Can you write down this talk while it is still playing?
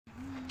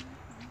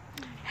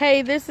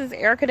Hey, this is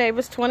Erica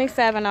Davis,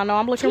 27. I know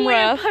I'm looking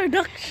rough.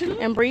 Production.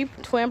 And Bree,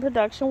 twin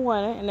production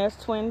 1, and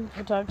that's twin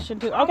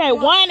production 2. Okay,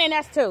 1 and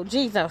that's 2.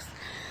 Jesus.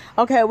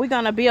 Okay, we're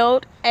going to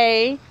build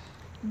a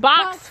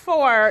box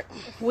fort.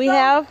 We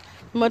have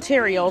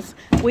materials.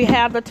 We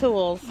have the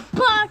tools.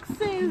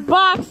 Boxes.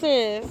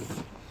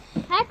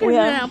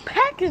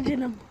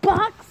 Packaging of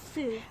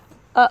boxes.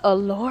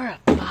 Laura,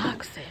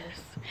 boxes.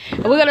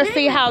 And we're going to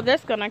see how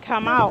this going to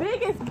come out.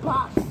 Biggest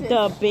boxes.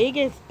 The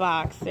biggest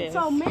boxes.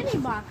 So many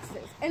boxes.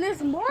 And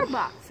there's more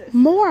boxes.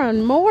 More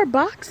and more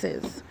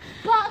boxes.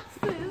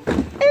 Boxes.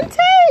 And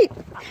tape.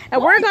 And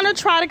we're going to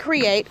try to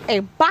create a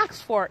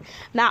box fort.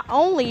 Not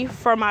only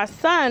for my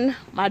son,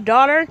 my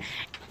daughter, and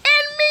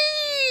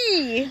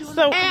me.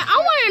 So, And I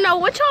want to know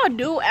what y'all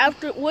do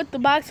with the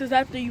boxes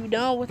after you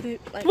done with it.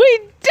 Like, we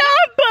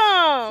dump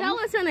them. tell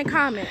us in the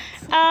comments.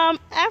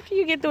 After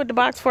you get through with the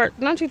box fort,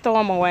 don't you throw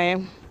them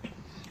away.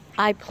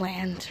 I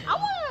plan to. I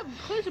want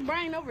to push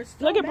Brian over.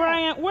 Look at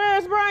Brian.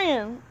 Where's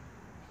Brian?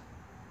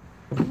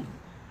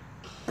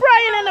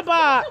 Brian in the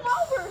box.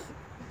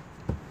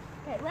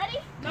 Okay, ready?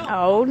 No.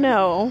 Oh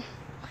no.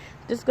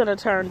 This is gonna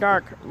turn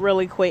dark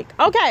really quick.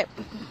 Okay.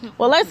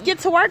 Well, let's get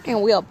to work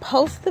and we'll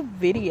post the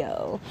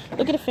video.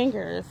 Look at the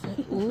fingers.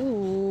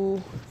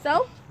 Ooh.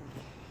 So?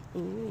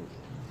 Ooh.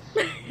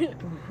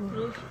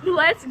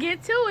 Let's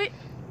get to it.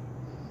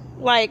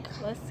 Like,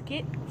 Let's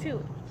get to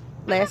it.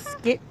 let's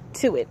get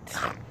to it.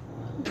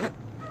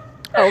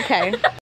 Okay.